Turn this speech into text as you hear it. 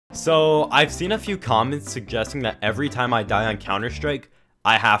So I've seen a few comments suggesting that every time I die on Counter-Strike,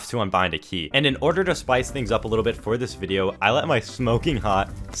 I have to unbind a key. And in order to spice things up a little bit for this video, I let my smoking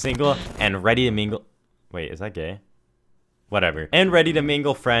hot, single, and ready to mingle... Wait, is that gay? Whatever. And ready to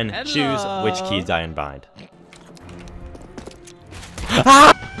mingle friend choose which keys I unbind.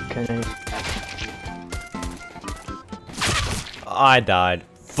 Okay. I died.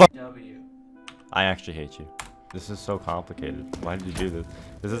 Fuck. I actually hate you. This is so complicated. Why did you do this?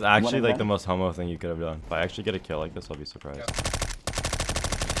 This is actually like the most homo thing you could have done. If I actually get a kill like this, I'll be surprised.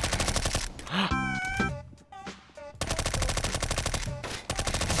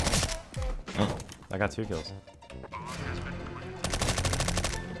 I got 2 kills.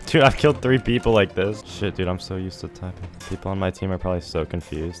 Dude, I've killed 3 people like this. Shit, dude, I'm so used to typing. People on my team are probably so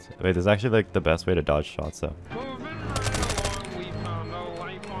confused. Wait, this is actually like the best way to dodge shots though.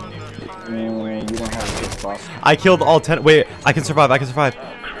 You don't have a good boss. I killed all 10. Wait, I can survive. I can survive.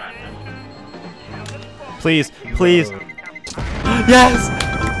 Please, please. Yes!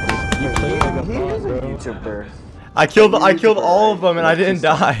 You play like a boss, bro. YouTuber. I killed all of them and I didn't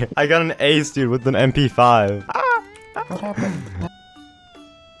die. I got an ace, dude, with an MP5. What happened?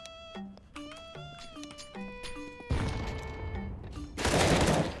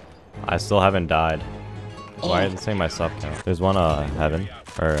 I still haven't died. Why are they saying my sub count? There's one heaven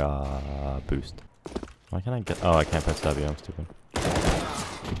or boost. Why can't I get? Oh, I can't press W. I'm stupid.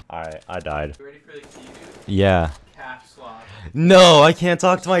 Alright, I died. You ready for the key, dude? Yeah. Caps lock. No, I can't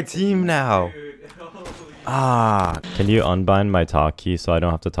talk to my team now. Dude, Ah. Can you unbind my talk key so I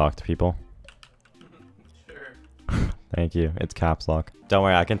don't have to talk to people? Sure. Thank you. It's caps lock. Don't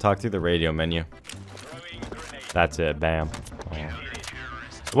worry, I can talk through the radio menu. That's it. Bam. Oh.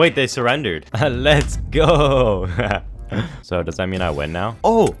 Wait, they surrendered. Let's go. So does that mean I win now?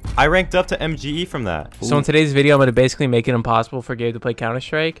 Oh, I ranked up to MGE from that. So in today's video, I'm going to basically make it impossible for Gabe to play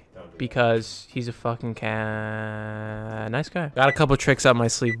Counter-Strike because he's a fucking nice guy. Got a couple tricks up my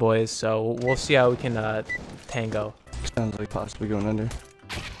sleeve, boys, so we'll see how we can tango. Sounds like possibly going under.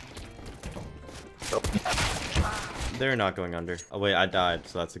 They're not going under. Oh wait, I died,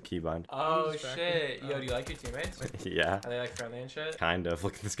 so that's a keybind. Oh shit. Yo, do you like your teammates? Yeah. Are they like friendly and shit? Kind of.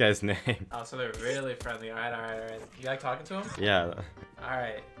 Look at this guy's name. Oh, so they're really friendly. Alright. You like talking to them? Yeah.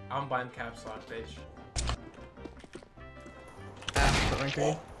 Alright. I'm buying caps lock, bitch.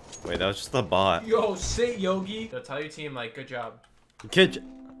 Wait, that was just the bot. Yo, say Yogi. Yo, tell your team, like, good job. Kid.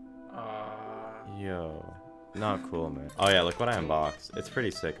 Yo. Not cool, man. Oh yeah, look what I unboxed. It's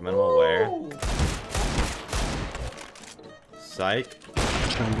pretty sick. Minimal wear. Psych.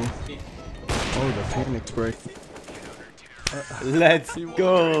 Oh, the Phoenix break. Let's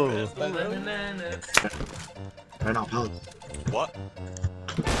go. What?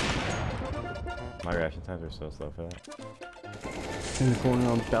 My reaction times are so slow for that. In the corner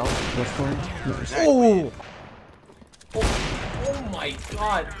on belt, left corner. Nice. Oh! Oh my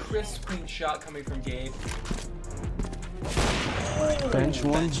god, crisp clean shot coming from Gabe. Bench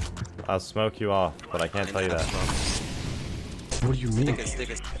one. I'll smoke you off, but I can't tell you that. What do you mean? Stick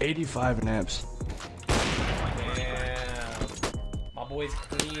it. 85 naps. Damn. My boy's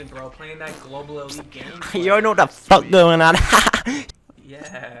clean, bro. Playing that global elite game. You know what the fuck going on?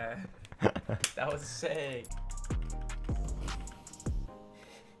 Yeah. That was sick.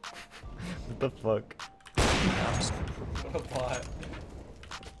 What the fuck? What a bot.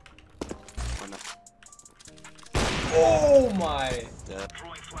 Oh my!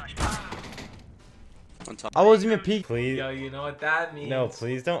 I wasn't even peek. Please. Yo, you know what that means? No,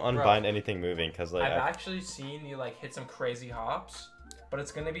 please don't unbind anything moving, cause like I've actually seen you like hit some crazy hops, but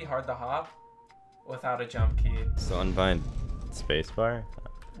it's gonna be hard to hop without a jump key. So unbind spacebar.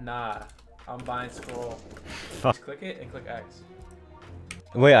 Nah, I'm buying scroll. Fuck. Just click it and click X.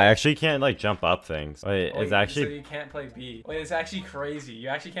 Wait, I actually can't like jump up things. Wait, Oh, it's so actually. you can't play B. Wait, it's actually crazy. You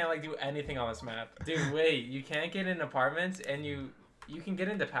actually can't like do anything on this map. Dude, wait, you can't get in apartments and you can get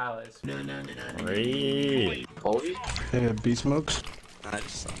into palace. Wait. They have B smokes.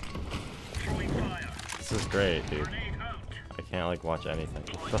 Nice. This is great, dude. I can't like watch anything.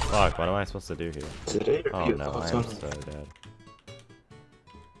 What the fuck? What am I supposed to do here? Oh no, I am so dead.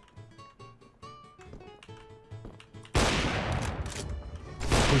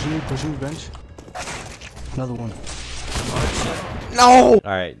 Pushing bench. Another one. No!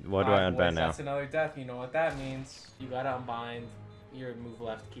 Alright, what do I Alright, unban boys, now? That's another death. You know what that means. You gotta unbind your move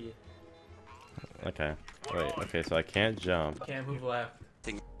left key. Okay. Wait, okay, so I can't jump. You can't move left.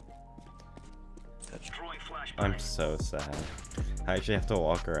 I'm so sad. I actually have to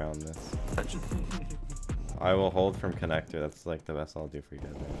walk around this. I will hold from connector. That's like the best I'll do for you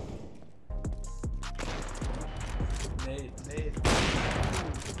guys. Nade.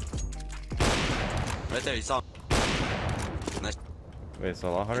 Right there, you saw him. Nice. Wait, it's a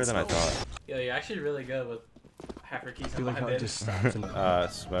lot harder than I thought. Yo, you're actually really good with half your keys I feel like how it just stops.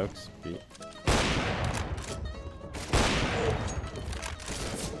 And Smokes, beat.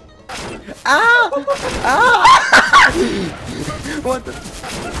 What the?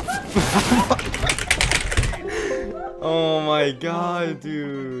 Oh my god,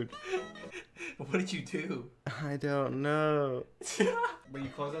 dude. What did you do? I don't know. When you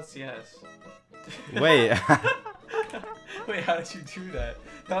close out CS. Wait. Wait, how did you do that?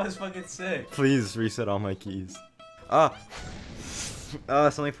 That was fucking sick. Please reset all my keys. Ah. Oh,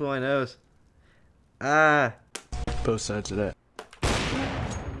 something flew my nose. Ah. both sides of that.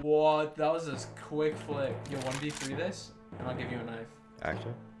 What? That was a quick flick. Yo, 1v3 this, and I'll give you a knife.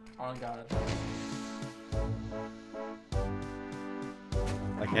 Actually? On God.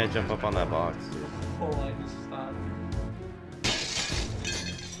 I can't jump up on that box, dude. Oh, like this is not.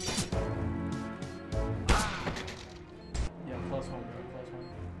 Yeah, close one, bro.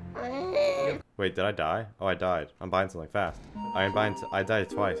 Close one. Wait, did I die? Oh, I died. I'm buying something fast. I died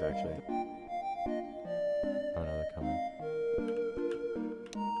twice, actually. Oh no, they're coming.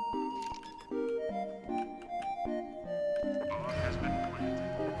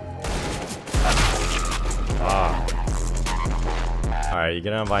 Ah. Alright, you're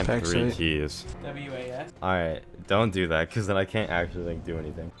gonna unbind 3 keys. WAS. Alright, don't do that, because then I can't actually like do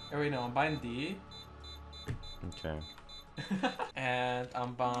anything. Oh wait, no, I'm buying D. Okay. And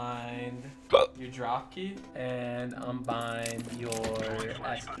I'm buying your drop key. And I'm buying your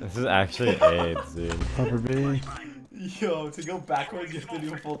S key. This is actually AIDS, dude. Upper B. Yo, to go backwards, you have to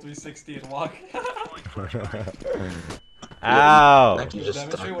do a full 360 and walk. Ow! Like you just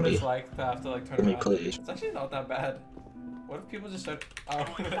Demonstrate stuck what me. it's like to have to like turn Let me around. please. It's actually not that bad. What if people just start? Oh.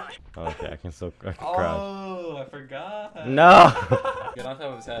 Okay, I can still crouch. Oh, I forgot. No! Get on top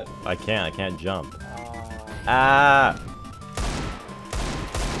of his head. I can't jump. Oh. Ah!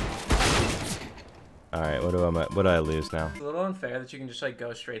 Alright, what do I lose now? It's a little unfair that you can just like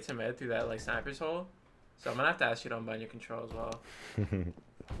go straight to mid through that like sniper's hole. So I'm gonna have to ask you to unbind your control as well.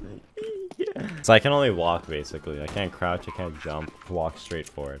 So I can only walk basically. I can't crouch, I can't jump, walk straight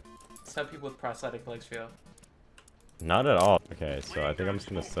forward. That's how people with prosthetic legs feel. Not at all. Okay, so I think I'm just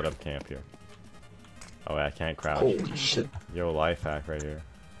gonna set up camp here. Oh wait, I can't crouch. Holy shit. Yo, life hack right here.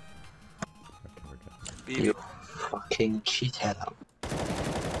 Okay, we're good. You fucking cheathead.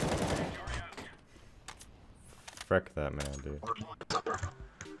 Frick that man, dude.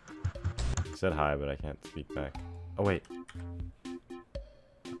 He said hi, but I can't speak back. Oh wait.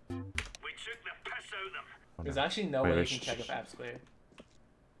 There's actually no Wait, way you wait, can shh, check shh, if app's clear.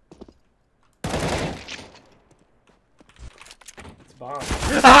 It's bomb.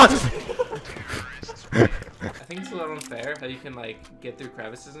 I think it's a little unfair that you can like get through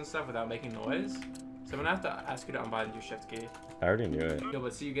crevices and stuff without making noise. So I'm gonna have to ask you to unbind your shift key. I already knew it. Yo,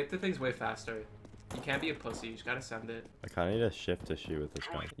 but see, you get through things way faster. You can't be a pussy. You just gotta send it. I kinda need a shift to shoot with this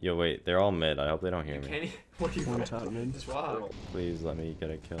gun. Yo, wait, they're all mid. I hope they don't hear You me. can't. What are you One doing? top mid. Just walk. Please let me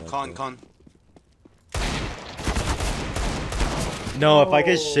get a kill. Con. No, if I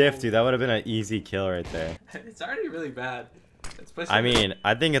could Oh. shift, dude, that would have been an easy kill right there. It's already really bad. I mean,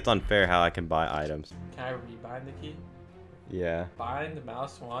 I think it's unfair how I can buy items. Can I rebind the key? Yeah. Bind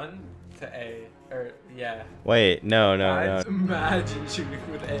mouse 1 to A. Or, yeah. Wait, no. Imagine shooting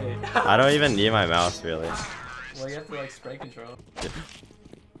with A. I don't even need my mouse, really. Well, you have to, like, spray control.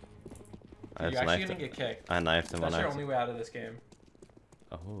 I You're just actually knifed gonna him. get kicked. I knifed him when That's I your only way out of this game.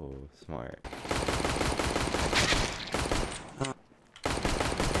 Oh, smart.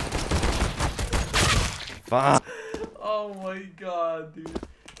 Fuck. Oh my god, dude.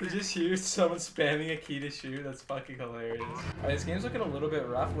 You just hear someone spamming a key to shoot. That's fucking hilarious. Alright, this game's looking a little bit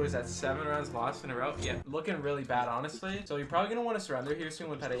rough. What is that? 7 rounds lost in a row? Yeah, looking really bad, honestly. So you're probably gonna want to surrender here soon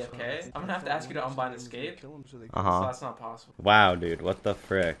with that AFK. I'm gonna have to ask you to unbind escape. So that's not possible. Wow, dude, what the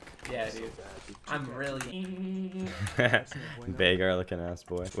frick? Yeah, dude. I'm really. Vagar looking ass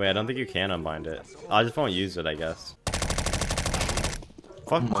boy. Wait, I don't think you can unbind it. I just won't use it, I guess.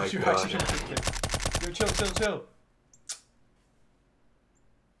 Fuck. My You're god. actually gonna get kicked. Yo, chill.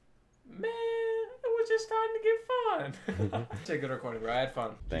 Man, it was just starting to get fun. It's a good recording, bro. I had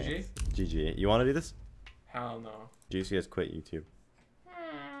fun. GG? Thanks. GG. You want to do this? Hell no. Juicy has quit YouTube.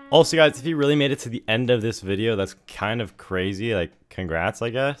 Also, guys, if you really made it to the end of this video, that's kind of crazy. Like, congrats, I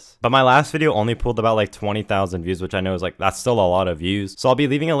guess. But my last video only pulled about like 20,000 views, which I know is like, that's still a lot of views. So I'll be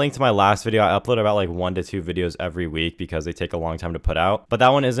leaving a link to my last video. I upload about like 1 to 2 videos every week because they take a long time to put out. But that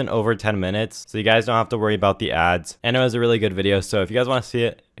one isn't over 10 minutes. So you guys don't have to worry about the ads. And it was a really good video. So if you guys want to see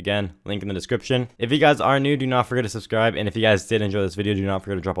it, Again, link in the description. If you guys are new, do not forget to subscribe. And if you guys did enjoy this video, do not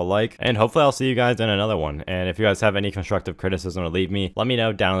forget to drop a like. And hopefully I'll see you guys in another one. And if you guys have any constructive criticism to leave me, let me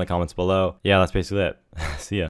know down in the comments below. Yeah, that's basically it. See ya.